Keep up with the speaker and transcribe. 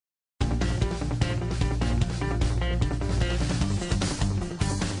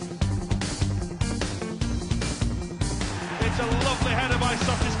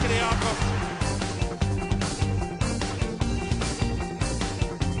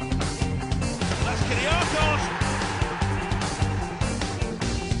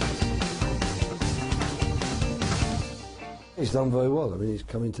he's done very well. I mean, he's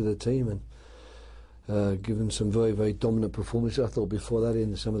come into the team and given some very, very dominant performances. I thought before that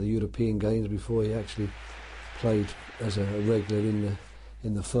in some of the European games, before he actually played as a regular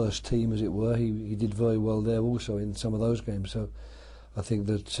in the first team, as it were, he did very well there also in some of those games. So I think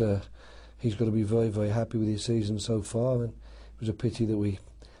that he's got to be very, very happy with his season so far, and it was a pity that we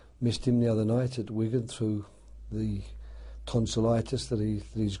missed him the other night at Wigan through the tonsillitis that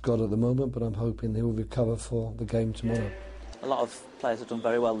he's got at the moment, but I'm hoping he'll recover for the game tomorrow. A lot of players have done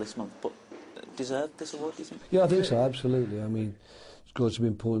very well this month, but deserve this award, do you think? Yeah, I think so, absolutely. I mean, scored some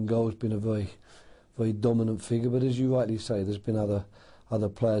important goals, been a very, very dominant figure, but as you rightly say, there's been other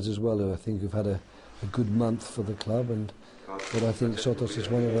players as well who I think have had a good month for the club, but I think Sotos is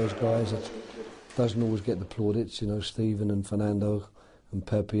one of those guys that doesn't always get the plaudits. You know, Stephen and Fernando and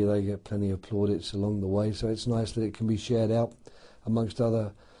Pepe, they get plenty of plaudits along the way, so it's nice that it can be shared out amongst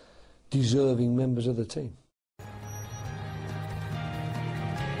other deserving members of the team.